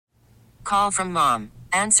call from mom.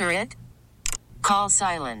 Answer it. Call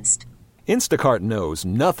silenced. Instacart knows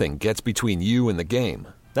nothing gets between you and the game.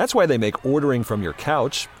 That's why they make ordering from your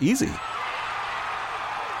couch easy.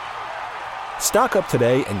 Stock up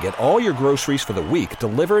today and get all your groceries for the week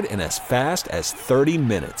delivered in as fast as 30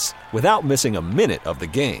 minutes without missing a minute of the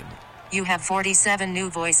game. You have 47 new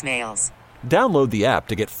voicemails. Download the app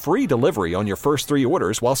to get free delivery on your first 3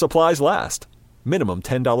 orders while supplies last. Minimum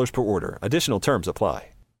 $10 per order. Additional terms apply.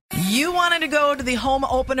 You wanted to go to the home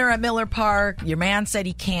opener at Miller Park. Your man said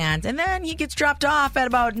he can't. And then he gets dropped off at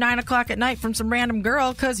about 9 o'clock at night from some random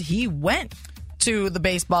girl because he went to the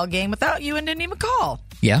baseball game without you and didn't even call.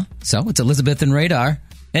 Yeah, so it's Elizabeth and Radar.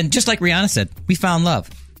 And just like Rihanna said, we found love.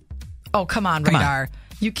 Oh, come on, Radar.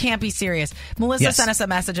 You can't be serious. Melissa sent us a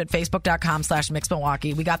message at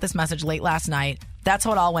facebook.com/MixMilwaukee. We got this message late last night. That's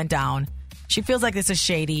how it all went down. She feels like this is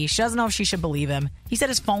shady. She doesn't know if she should believe him. He said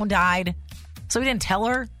his phone died, so he didn't tell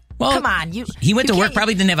her. Well, come on. He went to work,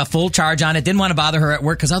 probably didn't have a full charge on it, didn't want to bother her at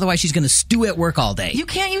work because otherwise she's going to stew at work all day. You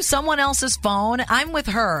can't use someone else's phone. I'm with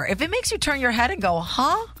her. If it makes you turn your head and go,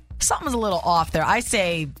 huh? Something's a little off there. I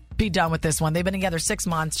say be done with this one. They've been together 6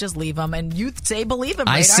 months. Just leave them. And you say believe him,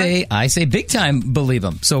 Radar. I say big time believe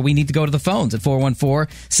him. So we need to go to the phones at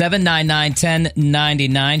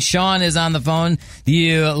 414-799-1099. Sean is on the phone. Do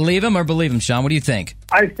you leave him or believe him, Sean? What do you think?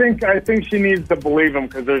 I think she needs to believe him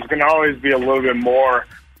because there's going to always be a little bit more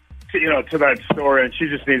to that story, and she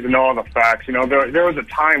just needs to know all the facts. There was a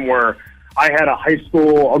time where I had a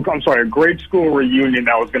grade school reunion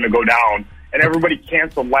that was going to go down, and everybody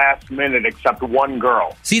canceled last minute except one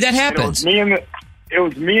girl. See, that happens. It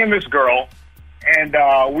was me and this girl, and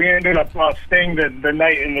we ended up staying the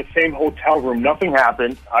night in the same hotel room. Nothing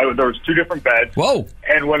happened. There was 2 different beds. Whoa!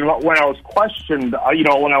 And when I was questioned, I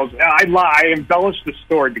embellished the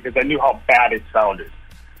story because I knew how bad it sounded,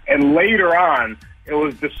 and later on, it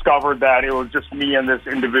was discovered that it was just me and this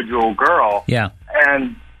individual girl. Yeah.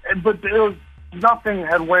 But it was nothing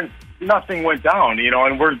went down,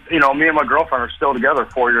 and we're, me and my girlfriend are still together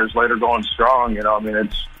 4 years later going strong,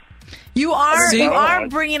 You are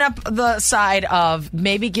bringing up the side of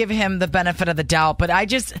maybe give him the benefit of the doubt, but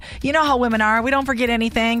you know how women are. We don't forget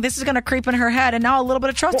anything. This is going to creep in her head, and now a little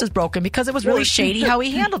bit of trust is broken because it was really shady how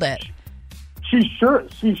he handled it. She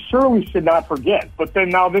surely should not forget. But then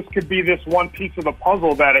now this could be this one piece of the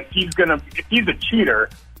puzzle that if he's a cheater,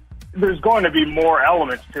 there's going to be more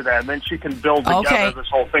elements to that, and then she can build together this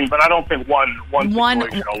whole thing. But I don't think one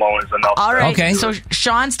situation alone is enough. All right. Okay. So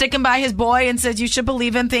Sean's sticking by his boy and says you should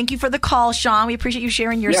believe him. Thank you for the call, Sean. We appreciate you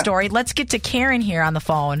sharing your story. Let's get to Karen here on the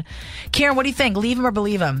phone. Karen, what do you think? Leave him or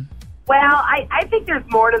believe him? Well, I think there's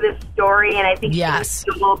more to this story, and I think she needs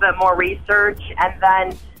to do a little bit more research, and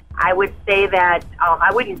then I would say that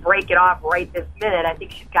I wouldn't break it off right this minute. I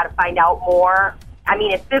think she's got to find out more. I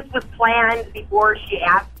mean, if this was planned before she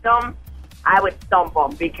asked him, I would stump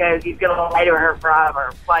him because he's going to lie to her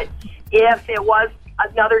forever. But if it was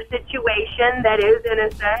another situation that is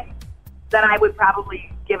innocent, then I would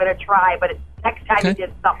probably give it a try. But next time he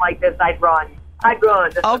did something like this, I'd run.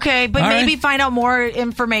 Okay, but maybe find out more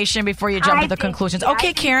information before you jump to the conclusions.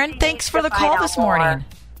 Okay, Karen, thanks for the call this morning.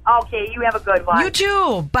 Okay, you have a good one. You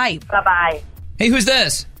too. Bye. Bye-bye. Hey, who's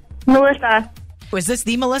this? Melissa. Was this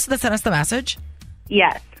the Melissa that sent us the message?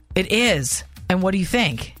 Yes. It is. And what do you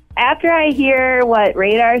think? After I hear what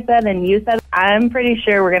Radar said and you said, I'm pretty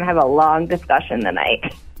sure we're going to have a long discussion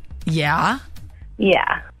tonight. Yeah?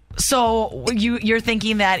 Yeah. So you're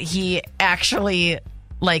thinking that he actually,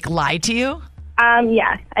 lied to you?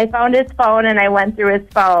 Yeah. I found his phone and I went through his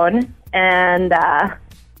phone. And, that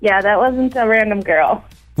wasn't a random girl.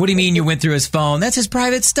 What do you mean you went through his phone? That's his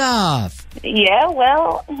private stuff. Yeah,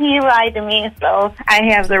 well, he lied to me, so I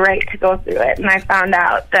have the right to go through it. And I found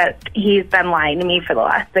out that he's been lying to me for the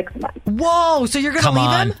last 6 months. Whoa, so you're going to leave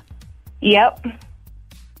him? Yep.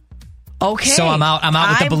 Okay. So I'm out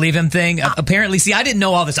with the believe him thing. Apparently, see, I didn't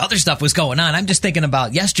know all this other stuff was going on. I'm just thinking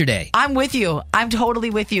about yesterday. I'm with you. I'm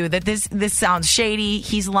totally with you that this sounds shady.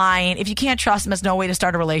 He's lying. If you can't trust him, there's no way to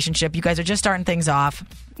start a relationship. You guys are just starting things off.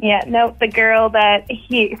 Yeah, no, the girl that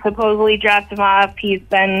he supposedly dropped him off, he's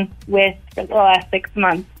been with for the last 6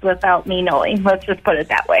 months without me knowing. Let's just put it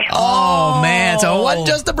that way. Oh man, so it wasn't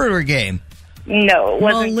just the Brewer game. No, it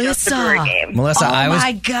wasn't just the Brewer game. Melissa,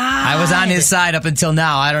 my God. I was on his side up until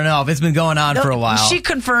now. I don't know if it's been going on for a while. She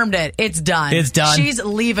confirmed it. It's done. It's done. She's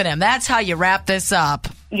leaving him. That's how you wrap this up.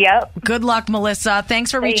 Yep. Good luck, Melissa. Thanks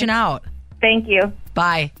for reaching out. Thank you.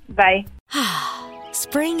 Bye. Bye.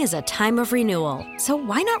 Spring is a time of renewal, so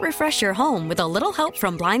why not refresh your home with a little help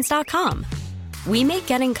from Blinds.com? We make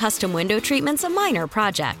getting custom window treatments a minor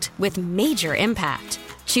project with major impact.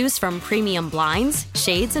 Choose from premium blinds,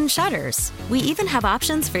 shades, and shutters. We even have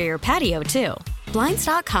options for your patio, too.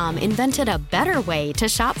 Blinds.com invented a better way to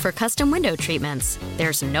shop for custom window treatments.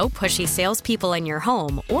 There's no pushy salespeople in your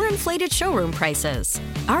home or inflated showroom prices.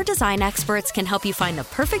 Our design experts can help you find the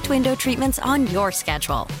perfect window treatments on your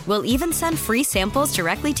schedule. We'll even send free samples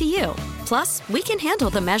directly to you. Plus, we can handle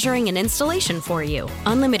the measuring and installation for you.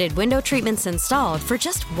 Unlimited window treatments installed for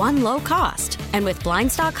just one low cost. And with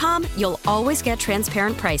Blinds.com, you'll always get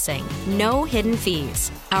transparent pricing. No hidden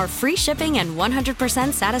fees. Our free shipping and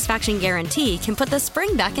 100% satisfaction guarantee can put the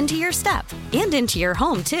spring back into your step and into your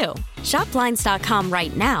home, too. Shop Blinds.com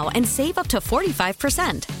right now and save up to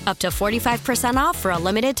 45%. Up to 45% off for a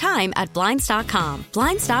limited time at Blinds.com.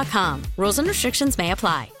 Blinds.com. Rules and restrictions may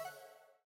apply.